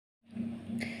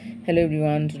Hello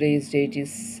everyone, today's date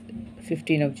is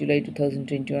 15th of July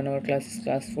 2021. Our class is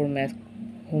class 4 math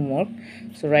homework.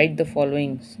 So write the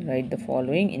following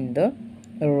in the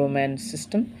Roman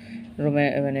system.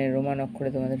 Roman অক্ষরে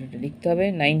তোমাদের এটা লিখতে হবে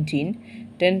 19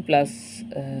 10 plus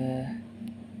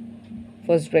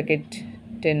first bracket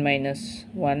 10 minus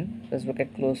 1 first bracket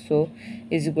close, so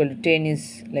is equal to 10 is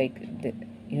like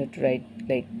you have to write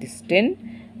like this 10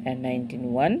 and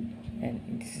 19 1 and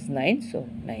this is 9, so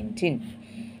 19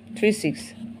 3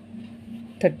 6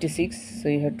 36, so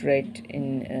you have to write in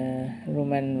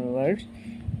Roman word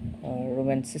or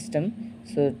Roman system.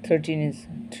 So 13 is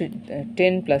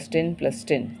 10 plus 10 plus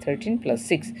 10, 13 plus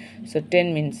 6, so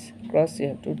 10 means cross, you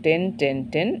have to 10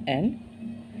 10 10 and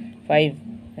 5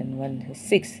 and 1 is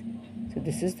 6, so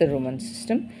this is the Roman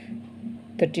system.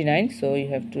 39, so you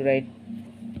have to write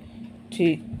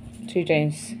 3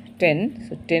 times 10,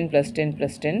 so 10 plus 10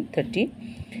 plus 10 30,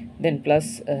 then plus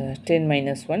 10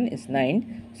 minus 1 is 9,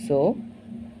 so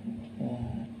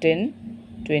 10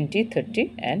 20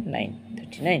 30 and 9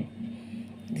 39.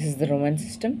 This is the Roman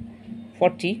system.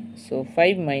 40, so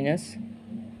 5 minus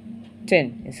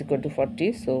 10 is equal to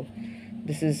 40, so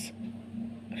this is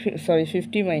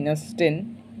 50 minus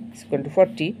 10 is equal to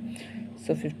 40, so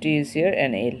 50 is here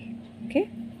and L. Okay,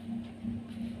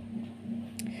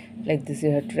 like this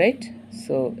you have to write,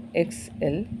 so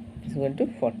XL is equal to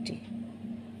 40.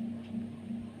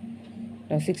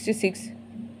 Now 66,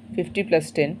 50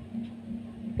 plus 10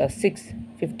 plus 6,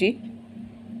 50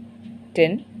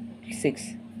 10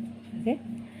 6. Okay,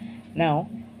 now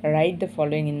write the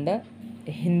following in the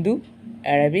Hindu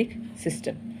Arabic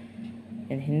system.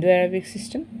 In Hindu Arabic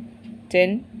system, 10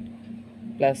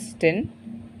 plus 10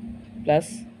 plus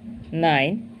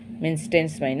 9 means 10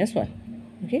 minus 1,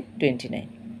 okay, 29.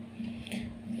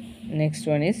 Next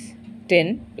one is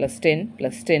 10 plus 10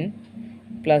 plus 10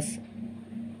 plus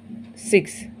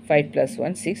 6, 5 plus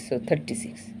 1 6, so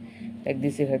 36. Like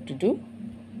this you have to do.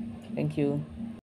 Thank you.